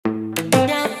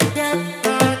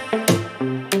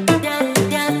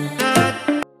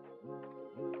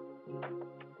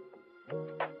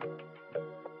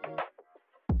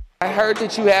heard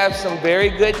that you have some very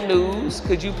good news.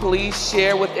 Could you please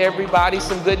share with everybody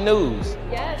some good news?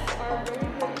 Yes, our very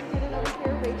good student over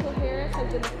here, Rachel Harris,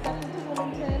 has been accepted to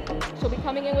Wilmington. She'll be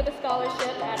coming in with a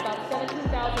scholarship at about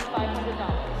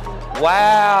 $17,500.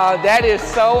 Wow, that is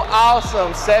so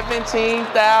awesome.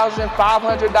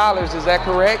 $17,500, is that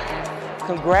correct?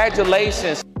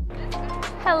 Congratulations.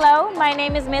 Hello, my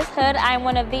name is Ms. Hood. I'm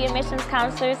one of the admissions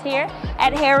counselors here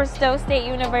at Harris-Stowe State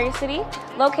University,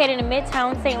 located in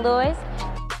Midtown, St. Louis.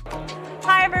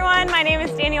 Hi everyone, my name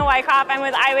is Daniel Wyckoff. I'm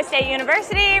with Iowa State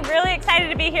University. Really excited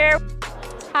to be here.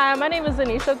 Hi, my name is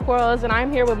Anisha Quarles and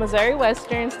I'm here with Missouri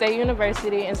Western State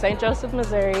University in St. Joseph,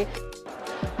 Missouri.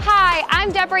 Hi,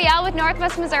 I'm Debrielle with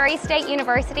Northwest Missouri State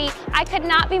University. I could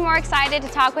not be more excited to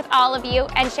talk with all of you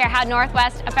and share how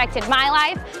Northwest affected my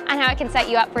life and how it can set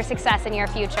you up for success in your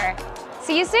future.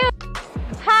 See you soon.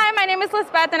 Hi, my name is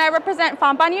Lisbeth and I represent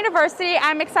Fontbonne University.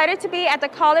 I'm excited to be at the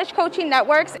College Coaching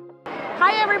Networks.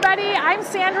 Hi everybody, I'm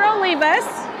Sandra Olivas.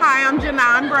 Hi, I'm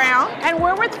Janan Brown. And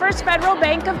we're with First Federal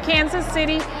Bank of Kansas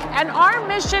City. And our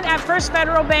mission at First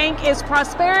Federal Bank is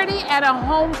prosperity and a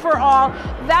home for all.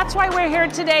 That's why we're here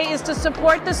today, is to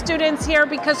support the students here,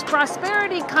 because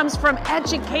prosperity comes from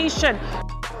education.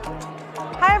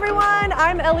 Hi everyone,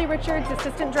 I'm Ellie Richards,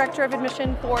 Assistant Director of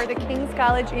Admission for the King's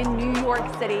College in New York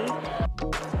City.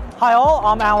 Hi all,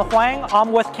 I'm Alan Huang.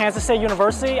 I'm with Kansas State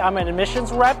University. I'm an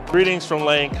admissions rep. Greetings from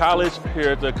Lane College here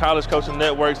at the College Coaching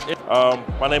Networks.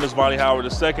 My name is Vonnie Howard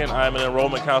II. I'm an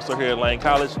enrollment counselor here at Lane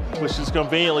College, which is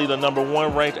conveniently the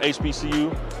 #1 ranked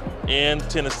HBCU in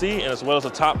Tennessee, and as well as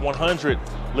the top 100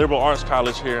 liberal arts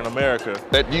college here in America.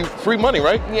 That you free money,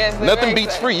 right? Yes. Nothing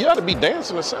beats free. You ought to be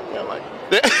dancing or something like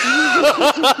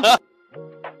that.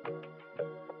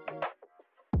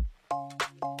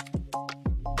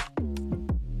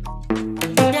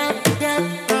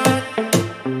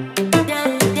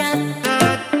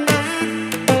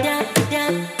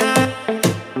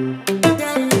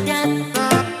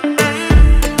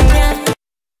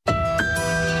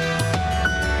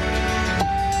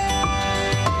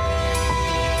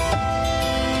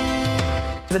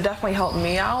 It definitely helped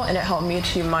me out, and it helped me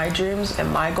achieve my dreams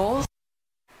and my goals.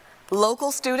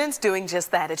 Local students doing just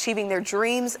that, achieving their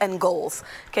dreams and goals.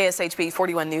 KSHB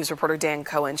 41 News reporter Dan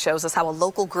Cohen shows us how a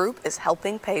local group is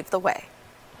helping pave the way.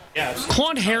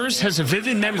 Claude Harris has a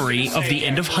vivid memory of the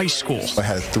end of high school. I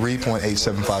had a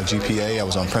 3.875 GPA. I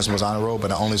was on principal's honor roll, but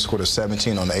I only scored a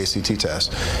 17 on the ACT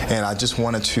test. And I just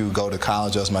wanted to go to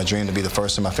college. That was my dream, to be the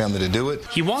first in my family to do it.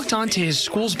 He walked onto his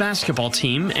school's basketball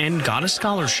team and got a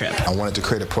scholarship. I wanted to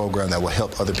create a program that will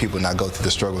help other people not go through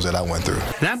the struggles that I went through.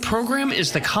 That program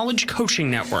is the College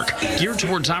Coaching Network, geared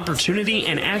towards opportunity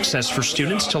and access for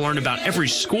students to learn about every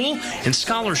school and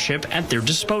scholarship at their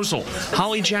disposal.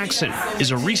 Holly Jackson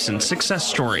is a recent success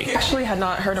story. I actually had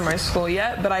not heard of my school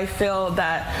yet, but I feel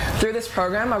that through this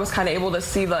program I was kind of able to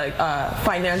see the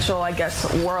financial, I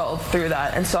guess, world through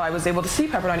that. And so I was able to see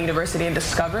Pepperdine University and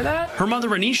discover that. Her mother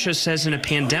Anisha says in a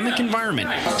pandemic environment,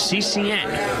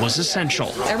 CCN was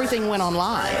essential. Everything went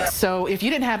online. So if you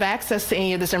didn't have access to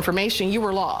any of this information, you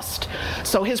were lost.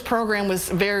 So his program was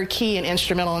very key and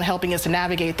instrumental in helping us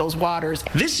navigate those waters.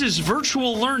 This is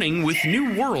virtual learning with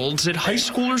new worlds at high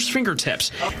schoolers'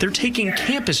 fingertips. They're taking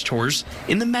campus tours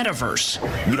in the Metaverse.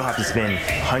 You don't have to spend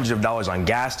hundreds of dollars on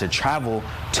gas to travel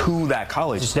to that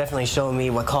college. It's definitely showing me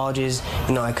what colleges,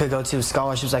 I could go to,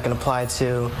 scholarships I can apply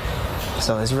to.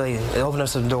 So it opened up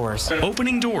some doors.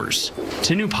 Opening doors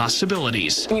to new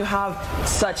possibilities. When you have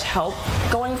such help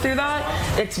going through that,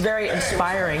 it's very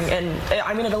inspiring. And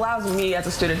it allows me as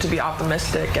a student to be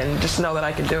optimistic and just know that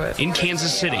I can do it. In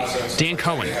Kansas City, Dan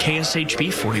Cohen,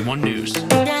 KSHB 41 News.